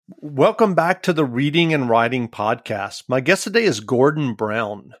Welcome back to the Reading and Writing Podcast. My guest today is Gordon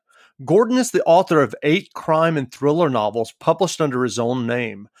Brown. Gordon is the author of 8 crime and thriller novels published under his own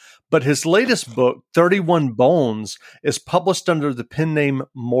name, but his latest book, 31 Bones, is published under the pen name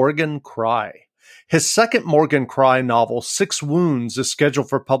Morgan Cry. His second Morgan Cry novel, 6 Wounds, is scheduled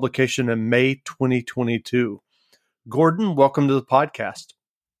for publication in May 2022. Gordon, welcome to the podcast.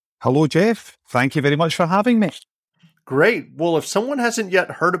 Hello, Jeff. Thank you very much for having me. Great. Well, if someone hasn't yet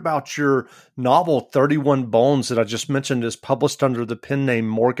heard about your novel, 31 Bones, that I just mentioned is published under the pen name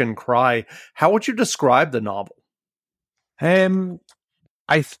Morgan Cry, how would you describe the novel?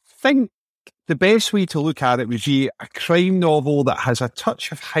 I think the best way to look at it would be a crime novel that has a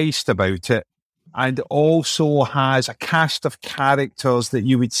touch of heist about it and also has a cast of characters that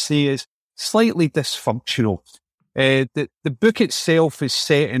you would say is slightly dysfunctional. The book itself is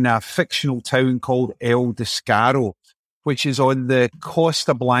set in a fictional town called El Descaro, which is on the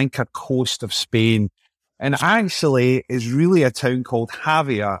Costa Blanca coast of Spain, and actually is really a town called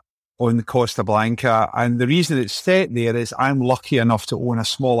Javia on the Costa Blanca. And the reason it's set there is I'm lucky enough to own a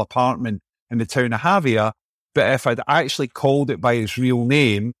small apartment in the town of Javia, but if I'd actually called it by its real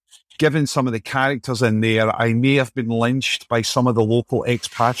name, given some of the characters in there, I may have been lynched by some of the local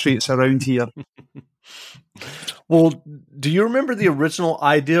expatriates around here. Well, do you remember the original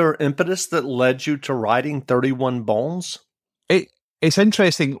idea or impetus that led you to writing 31 Bones? It's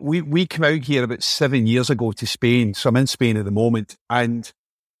interesting. We came out here about 7 years ago to Spain, so I'm in Spain at the moment. And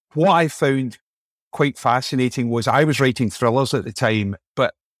what I found quite fascinating was I was writing thrillers at the time,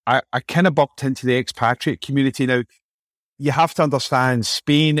 but I kind of bumped into the expatriate community. Now, you have to understand,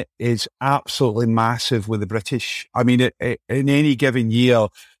 Spain is absolutely massive with the British. I mean, in any given year,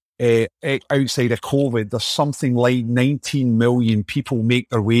 outside of COVID, there's something like 19 million people make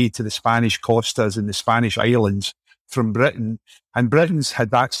their way to the Spanish costas and the Spanish islands from Britain. And Britain's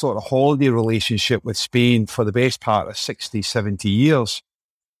had that sort of holiday relationship with Spain for the best part of 60, 70 years.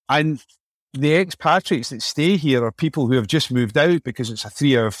 And the expatriates that stay here are people who have just moved out because it's a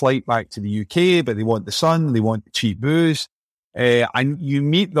 3-hour flight back to the UK, but they want the sun, they want the cheap booze. And you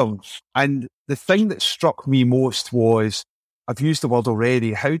meet them. And the thing that struck me most was, I've used the word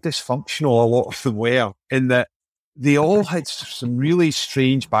already, how dysfunctional a lot of them were, in that they all had some really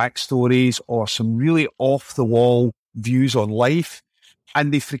strange backstories or some really off-the-wall views on life.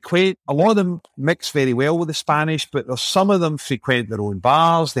 And they a lot of them mix very well with the Spanish, but there's some of them frequent their own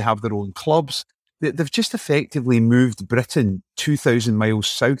bars, they have their own clubs. They've just effectively moved Britain 2,000 miles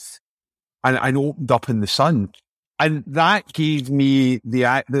south and opened up in the sun. And that gave me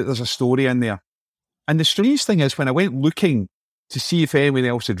that there's a story in there. And the strange thing is, when I went looking to see if anyone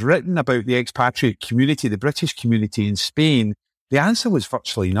else had written about the expatriate community, the British community in Spain, the answer was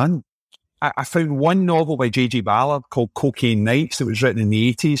virtually none. I found one novel by J.G. Ballard called Cocaine Nights that was written in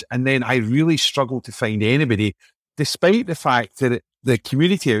the 80s, and then I really struggled to find anybody, despite the fact that the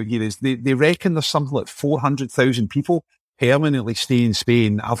community out here is, they reckon there's something like 400,000 people permanently stay in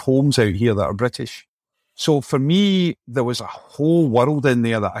Spain, have homes out here that are British. So for me, there was a whole world in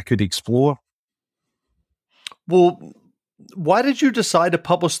there that I could explore. Well, why did you decide to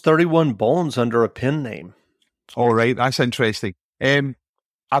publish 31 Bones under a pen name? All right, that's interesting.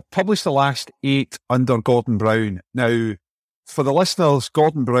 I've published the last 8 under Gordon Brown. Now, for the listeners,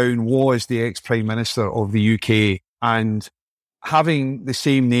 Gordon Brown was the ex-Prime Minister of the UK, and having the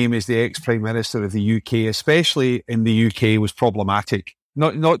same name as the ex-Prime Minister of the UK, especially in the UK, was problematic.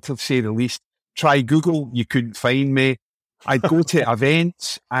 Not to say the least. Try Google, you couldn't find me. I'd go to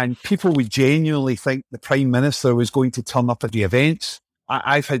events and people would genuinely think the Prime Minister was going to turn up at the events.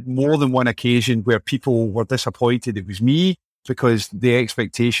 I've had more than one occasion where people were disappointed it was me, because the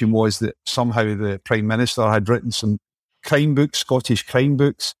expectation was that somehow the Prime Minister had written some crime books, Scottish crime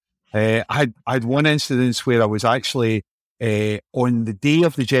books. I had one incident where I was actually on the day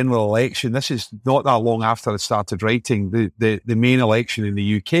of the general election. This is not that long after I started writing the main election in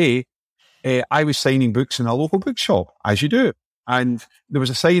the UK. I was signing books in a local bookshop, as you do. And there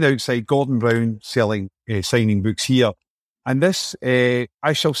was a sign outside, Gordon Brown selling, signing books here. And this, I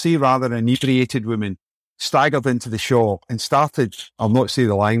shall say, rather inebriated woman staggered into the shop and started, I'll not say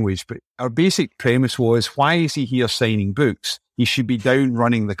the language, but our basic premise was, why is he here signing books? He should be down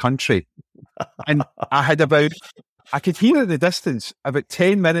running the country. And I could hear in the distance, about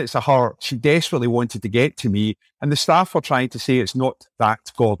 10 minutes of her, she desperately wanted to get to me. And the staff were trying to say it's not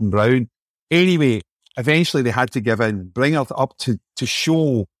that Gordon Brown. Anyway, eventually they had to give in, bring her up to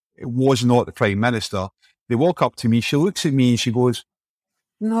show it was not the Prime Minister. They walk up to me, she looks at me and she goes,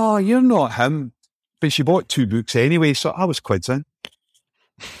 "No, you're not him." But she bought 2 books anyway, so I was quids in.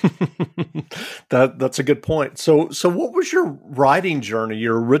 That's a good point. So what was your writing journey,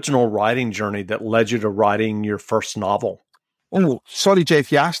 your original writing journey that led you to writing your first novel? Oh, sorry,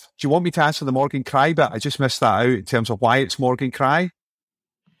 Jeff, you asked, do you want me to answer the Morgan Cry bit? I just missed that out in terms of why it's Morgan Cry.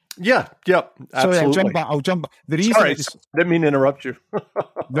 Yeah, yep, absolutely. Sorry, I'll jump back. The reason Sorry, didn't mean to interrupt you.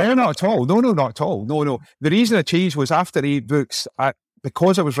 No, not at all. No, not at all. No. The reason I changed was after 8 books,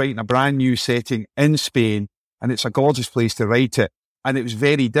 because I was writing a brand new setting in Spain, and it's a gorgeous place to write it, and it was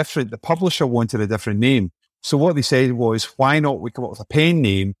very different. The publisher wanted a different name. So what they said was, why not we come up with a pen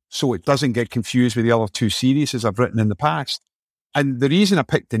name so it doesn't get confused with the other 2 series I've written in the past? And the reason I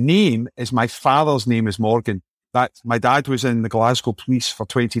picked the name is my father's name is Morgan. My dad was in the Glasgow Police for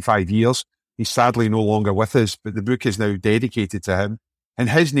 25 years. He's sadly no longer with us, but the book is now dedicated to him. And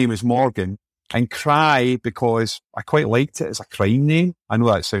his name is Morgan. And Cry, because I quite liked it as a crime name. I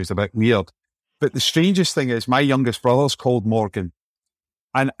know that sounds a bit weird. But the strangest thing is my youngest brother's called Morgan.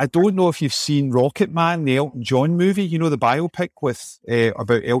 And I don't know if you've seen Rocket Man, the Elton John movie, you know, the biopic with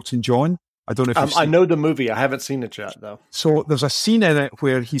about Elton John. I don't know if you've seen I know the movie. I haven't seen it yet, though. So there's a scene in it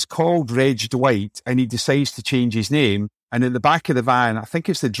where he's called Reg Dwight and he decides to change his name. And in the back of the van, I think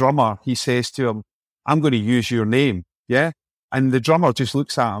it's the drummer, he says to him, I'm going to use your name. Yeah. And the drummer just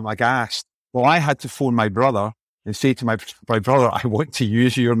looks at him aghast. Well, I had to phone my brother and say to my brother, I want to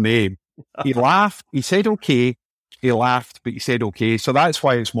use your name. He laughed. He said, okay. He laughed, but he said, okay. So that's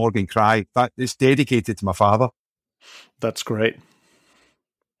why it's Morgan Cry. That is dedicated to my father. That's great.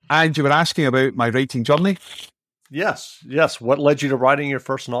 And you were asking about my writing journey? Yes. What led you to writing your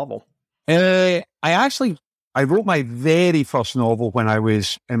first novel? I wrote my very first novel when I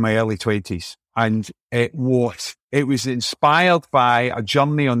was in my early 20s. And it was inspired by a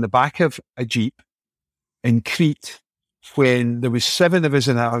journey on the back of a Jeep in Crete when there was 7 of us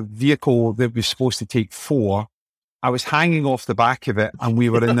in a vehicle that was supposed to take 4. I was hanging off the back of it and we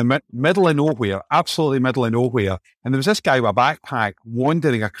were in the middle of nowhere, absolutely middle of nowhere. And there was this guy with a backpack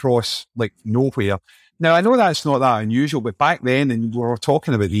wandering across like nowhere. Now, I know that's not that unusual, but back then, and we were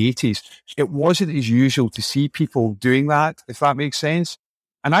talking about the 80s, it wasn't as usual to see people doing that, if that makes sense.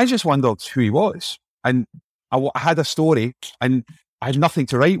 And I just wondered who he was. And I had a story and I had nothing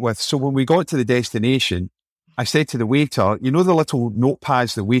to write with. So when we got to the destination, I said to the waiter, you know the little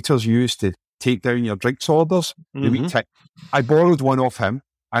notepads the waiters use to take down your drinks orders? Mm-hmm. I borrowed one off him.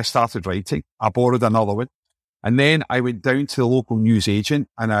 I started writing. I borrowed another one. And then I went down to the local newsagent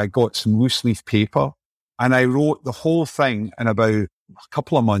and I got some loose leaf paper and I wrote the whole thing in about a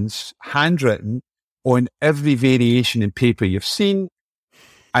couple of months, handwritten on every variation in paper you've seen.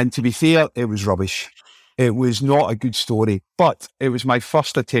 And to be fair, it was rubbish. It was not a good story, but it was my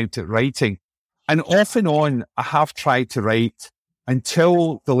first attempt at writing. And off and on, I have tried to write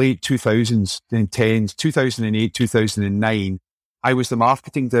until the late 2010s, 2008, 2009. I was the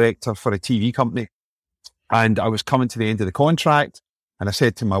marketing director for a TV company and I was coming to the end of the contract. And I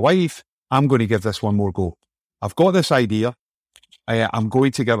said to my wife, I'm going to give this one more go. I've got this idea. I'm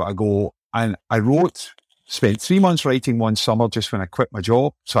going to give it a go. And I spent 3 months writing one summer just when I quit my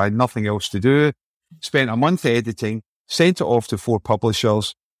job. So I had nothing else to do. Spent a month editing, sent it off to 4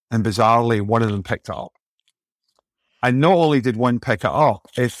 publishers, and bizarrely, one of them picked it up. And not only did one pick it up,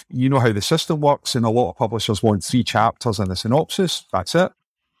 if you know how the system works, and a lot of publishers want 3 chapters and a synopsis, that's it.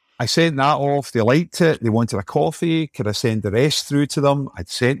 I sent that off. They liked it. They wanted a coffee. Could I send the rest through to them? I'd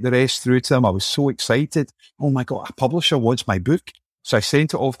sent the rest through to them. I was so excited. Oh my God, a publisher wants my book. So I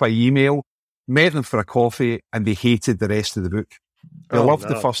sent it off by email, met them for a coffee, and they hated the rest of the book. They loved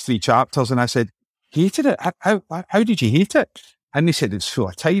the first 3 chapters. And I said, hated it? How did you hate it? And they said, it's full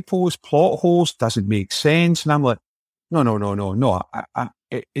of typos, plot holes, doesn't make sense. And I'm like, no.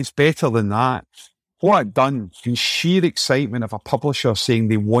 It's better than that. What I'd done, in sheer excitement of a publisher saying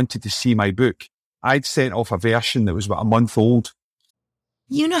they wanted to see my book, I'd sent off a version that was about a month old.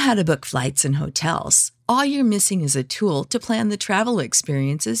 You know how to book flights and hotels. All you're missing is a tool to plan the travel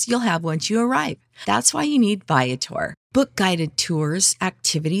experiences you'll have once you arrive. That's why you need Viator. Book guided tours,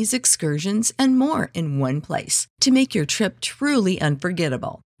 activities, excursions, and more in one place to make your trip truly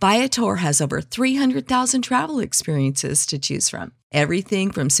unforgettable. Viator has over 300,000 travel experiences to choose from.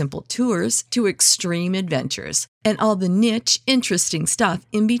 Everything from simple tours to extreme adventures and all the niche, interesting stuff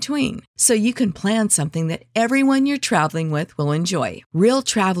in between. So you can plan something that everyone you're traveling with will enjoy. Real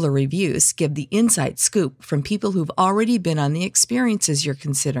traveler reviews give the inside scoop from people who've already been on the experiences you're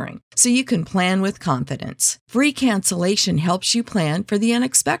considering. So you can plan with confidence. Free cancellation helps you plan for the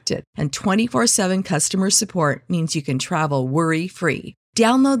unexpected. And 24/7 customer support means you can travel worry-free.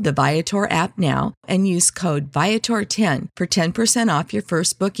 Download the Viator app now and use code Viator10 for 10% off your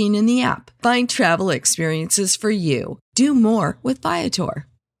first booking in the app. Find travel experiences for you. Do more with Viator.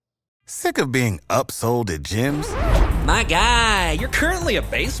 Sick of being upsold at gyms? My guy, you're currently a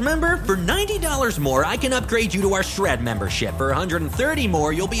base member? For $90 more, I can upgrade you to our Shred membership. For $130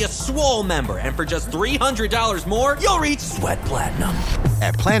 more, you'll be a Swole member. And for just $300 more, you'll reach Sweat Platinum.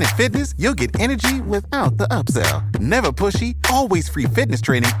 At Planet Fitness, you'll get energy without the upsell. Never pushy, always free fitness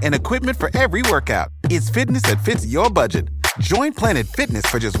training and equipment for every workout. It's fitness that fits your budget. Join Planet Fitness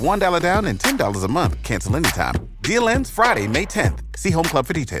for just $1 down and $10 a month. Cancel anytime. Deal ends Friday, May 10th. See Home Club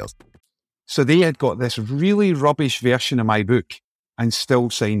for details. So they had got this really rubbish version of my book and still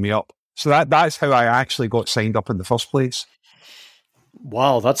signed me up. So that's how I actually got signed up in the first place.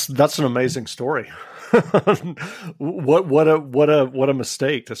 Wow, that's an amazing story. What a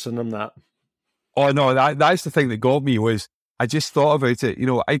mistake to send them that. Oh no, that's the thing that got me was I just thought about it. You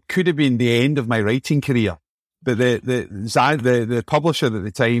know, it could have been the end of my writing career, but the publisher at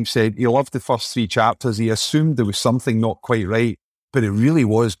the time said he loved the first 3 chapters. He assumed there was something not quite right, but it really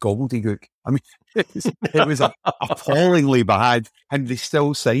was gobbledygook. I mean, it was appallingly bad, and they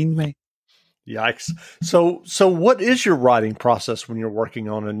still signed me. Yikes! So what is your writing process when you're working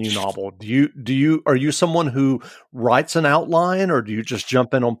on a new novel? Are you someone who writes an outline, or do you just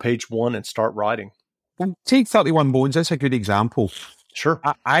jump in on page 1 and start writing? Well, take 31 Bones. That's a good example. Sure.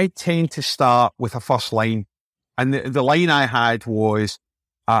 I tend to start with a first line, and the line I had was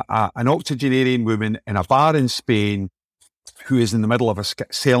an octogenarian woman in a bar in Spain who is in the middle of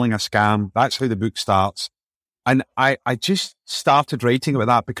selling a scam. That's how the book starts. And I just started writing about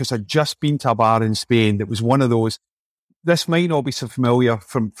that because I'd just been to a bar in Spain that was one of those. This might not be so familiar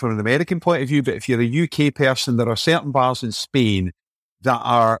from an American point of view, but if you're a UK person, there are certain bars in Spain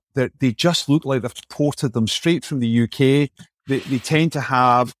that they just look like they've ported them straight from the UK. They tend to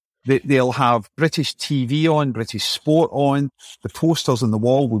have, they'll have British TV on, British sport on. The posters on the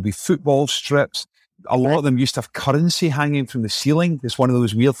wall will be football strips. A lot of them used to have currency hanging from the ceiling. It's one of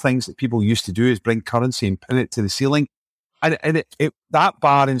those weird things that people used to do, is bring currency and pin it to the ceiling. And that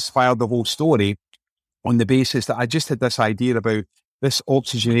bar inspired the whole story on the basis that I just had this idea about this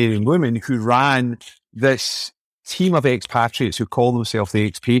octogenarian woman who ran this team of expatriates who call themselves the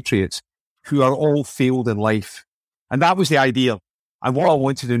expatriates, who are all failed in life. And that was the idea. And what I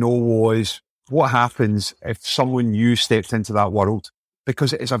wanted to know was what happens if someone new stepped into that world?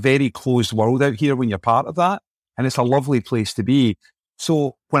 Because it's a very closed world out here when you're part of that. And it's a lovely place to be.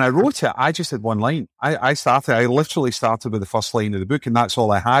 So when I wrote it, I just had one line. I literally started with the first line of the book, and that's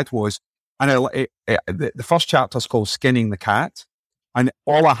all I had was, and the first chapter is called Skinning the Cat. And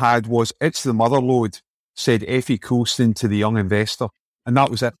all I had was, it's the mother lode, said Effie Coulston to the young investor. And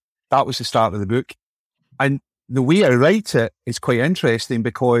that was it. That was the start of the book. And the way I write it is quite interesting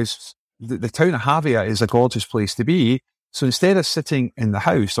because the town of Javia is a gorgeous place to be. So instead of sitting in the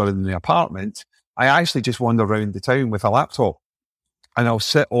house or in the apartment, I actually just wander around the town with a laptop, and I'll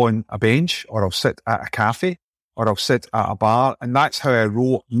sit on a bench, or I'll sit at a cafe, or I'll sit at a bar. And that's how I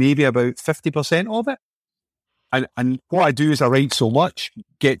wrote maybe about 50% of it. And what I do is I write so much,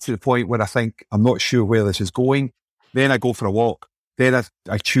 get to the point where I think I'm not sure where this is going. Then I go for a walk. Then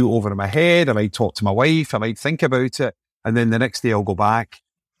I chew it over in my head. I might talk to my wife. I might think about it. And then the next day I'll go back.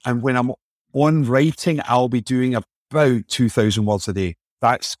 And when I'm on writing, I'll be doing about 2,000 words a day.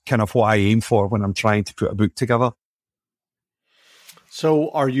 That's kind of what I aim for when I'm trying to put a book together. So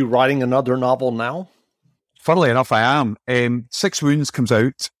are you writing another novel now? Funnily enough, I am. 6 Wounds comes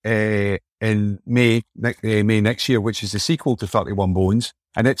out in May next year, which is the sequel to 31 Bones,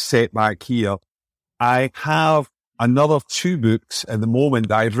 and it's set back here. I have another 2 books at the moment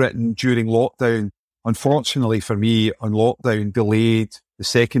that I've written during lockdown. Unfortunately for me, on lockdown, delayed the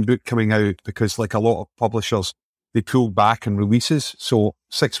second book coming out because, like a lot of publishers, they pulled back on releases. So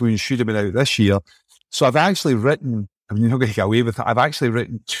 6 Wounds should have been out this year. So I've actually written, I'm not going to get away with it, I've actually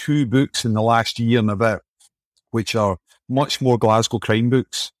written 2 books in the last year and a bit, which are much more Glasgow crime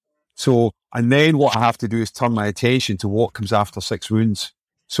books. So, and then what I have to do is turn my attention to what comes after 6 Wounds.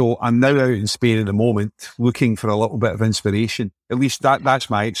 So I'm now out in Spain at the moment, looking for a little bit of inspiration. At least that's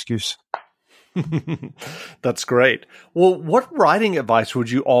my excuse. That's great. Well, what writing advice would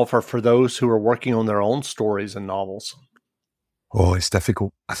you offer for those who are working on their own stories and novels? Oh, it's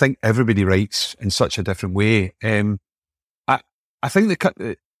difficult. I think everybody writes in such a different way. I think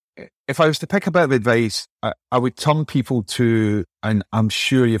if I was to pick a bit of advice, I would turn people to, and I'm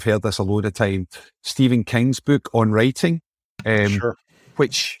sure you've heard this a load of time, Stephen King's book on writing, Sure.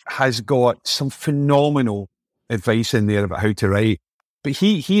 which has got some phenomenal advice in there about how to write. But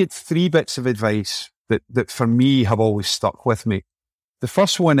he had 3 bits of advice that for me have always stuck with me. The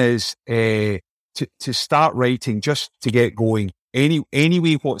first one is to start writing, just to get going. Any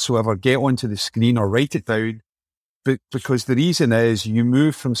way whatsoever, get onto the screen or write it down. because the reason is you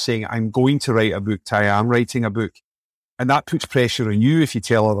move from saying, I'm going to write a book to I am writing a book. And that puts pressure on you if you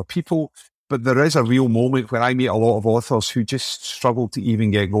tell other people. But there is a real moment where I meet a lot of authors who just struggle to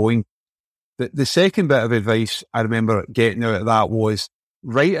even get going. The second bit of advice I remember getting out of that was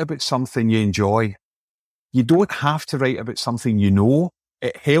write about something you enjoy. You don't have to write about something you know.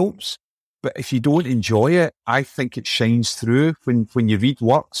 It helps. But if you don't enjoy it, I think it shines through when you read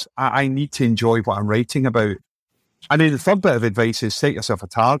works. I need to enjoy what I'm writing about. And then the third bit of advice is set yourself a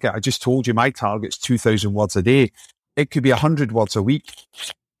target. I just told you my target's 2,000 words a day. It could be 100 words a week.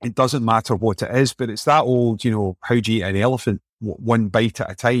 It doesn't matter what it is, but it's that old, how do you eat an elephant? One bite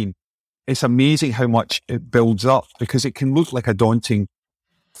at a time. It's amazing how much it builds up because it can look like a daunting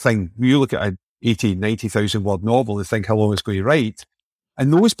thing. You look at an 80, 90,000 word novel and think how long it's going to write.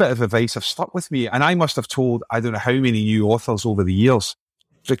 And those bit of advice have stuck with me. And I must have told, I don't know how many new authors over the years,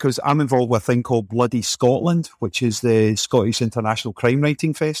 because I'm involved with a thing called Bloody Scotland, which is the Scottish International Crime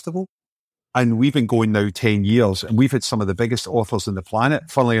Writing Festival. And we've been going now 10 years and we've had some of the biggest authors on the planet.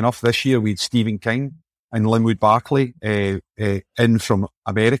 Funnily enough, this year we had Stephen King and Linwood Barclay in from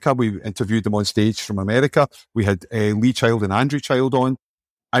America. We interviewed them on stage from America. We had Lee Child and Andrew Child on.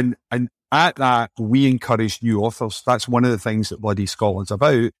 And at that, we encourage new authors. That's one of the things that Bloody Scotland's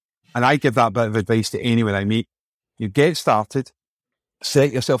about. And I give that bit of advice to anyone I meet. You get started,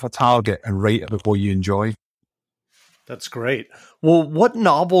 set yourself a target and write about what you enjoy. That's great. Well, what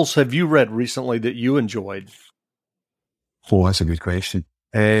novels have you read recently that you enjoyed? Oh, that's a good question.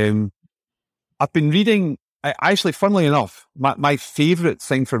 I've been reading, actually, funnily enough, my favorite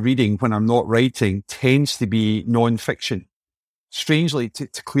thing for reading when I'm not writing tends to be non-fiction. Strangely, to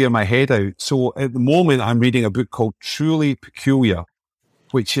clear my head out. So at the moment, I'm reading a book called Truly Peculiar,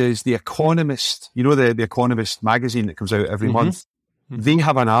 which is The Economist. You know, the Economist magazine that comes out every month. They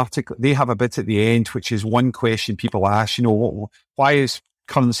have an article, they have a bit at the end, which is one question people ask, why is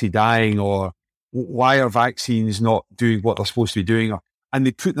currency dying, or why are vaccines not doing what they're supposed to be doing? And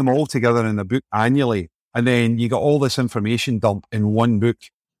they put them all together in a book annually. And then you got all this information dump in one book.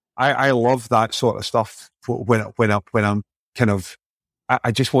 I love that sort of stuff when I'm kind of,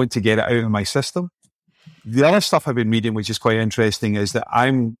 I just want to get it out of my system. The other stuff I've been reading, which is quite interesting, is that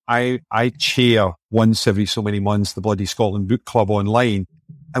I chair once every so many months the Bloody Scotland Book Club online,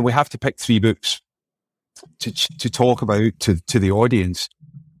 and we have to pick 3 books to talk about to the audience.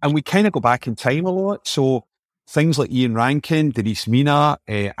 And we kind of go back in time a lot. So things like Ian Rankin, Denise Mina,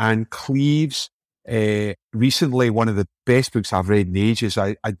 Anne Cleves. Recently, one of the best books I've read in ages,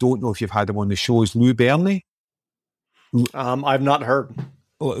 I don't know if you've had him on the show, is Lou Berney. I've not heard.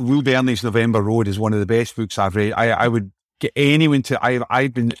 Lou Berney's November Road is one of the best books I've read. I would get anyone to,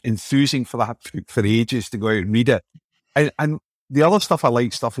 I've been enthusing for that book for ages to go out and read it. And the other stuff I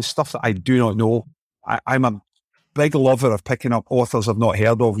like is stuff that I do not know. I'm a big lover of picking up authors I've not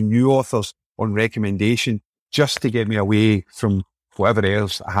heard of, new authors on recommendation, just to get me away from whatever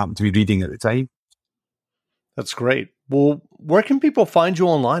else I happen to be reading at the time. That's great. Well, where can people find you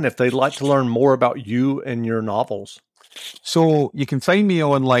online if they'd like to learn more about you and your novels? So you can find me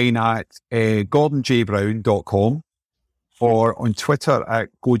online at gordonjbrown.com or on Twitter at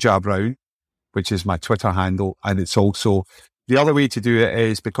GoJaBrown, which is my Twitter handle. And it's also, the other way to do it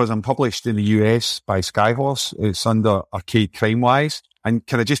is because I'm published in the US by Skyhorse. It's under Arcade Crimewise. And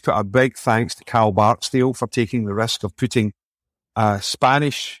can I just put a big thanks to Cal Barksdale for taking the risk of putting a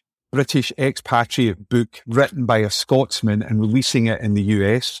Spanish-British expatriate book written by a Scotsman and releasing it in the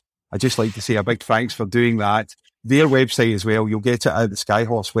US. I'd just like to say a big thanks for doing that. Their website as well, you'll get it at the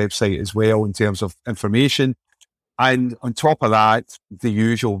Skyhorse website as well in terms of information. And on top of that, the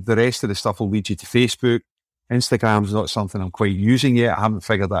usual, the rest of the stuff will lead you to Facebook. Instagram's not something I'm quite using yet. I haven't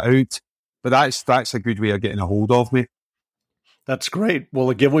figured that out. But that's a good way of getting a hold of me. That's great. Well,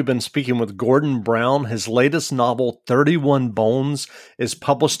 again, we've been speaking with Gordon Brown. His latest novel, 31 Bones, is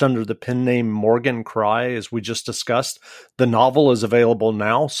published under the pen name Morgan Cry, as we just discussed. The novel is available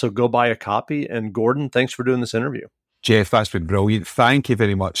now, so go buy a copy. And Gordon, thanks for doing this interview. Jeff, that's been brilliant. Thank you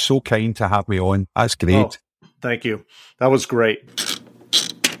very much. So kind to have me on. That's great. Oh, thank you. That was great.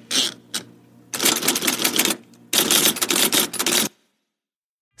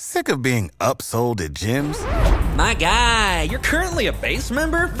 Sick of being upsold at gyms? My guy, you're currently a base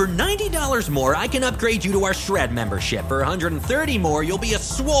member? For $90 more, I can upgrade you to our Shred membership. For $130 more, you'll be a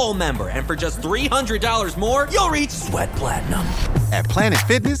Swole member. And for just $300 more, you'll reach Sweat Platinum. At Planet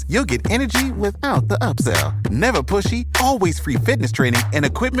Fitness, you'll get energy without the upsell. Never pushy, always free fitness training and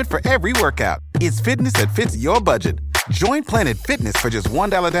equipment for every workout. It's fitness that fits your budget. Join Planet Fitness for just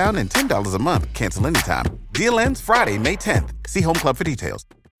 $1 down and $10 a month. Cancel anytime. Deal ends Friday, May 10th. See Home Club for details.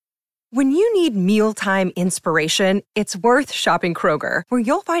 When you need mealtime inspiration, it's worth shopping Kroger, where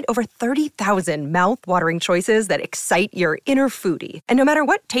you'll find over 30,000 mouth-watering choices that excite your inner foodie. And no matter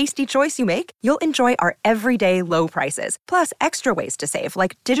what tasty choice you make, you'll enjoy our everyday low prices, plus extra ways to save,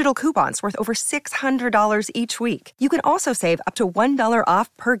 like digital coupons worth over $600 each week. You can also save up to $1 off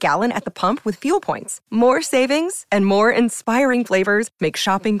per gallon at the pump with fuel points. More savings and more inspiring flavors make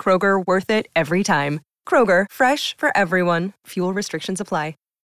shopping Kroger worth it every time. Kroger, fresh for everyone. Fuel restrictions apply.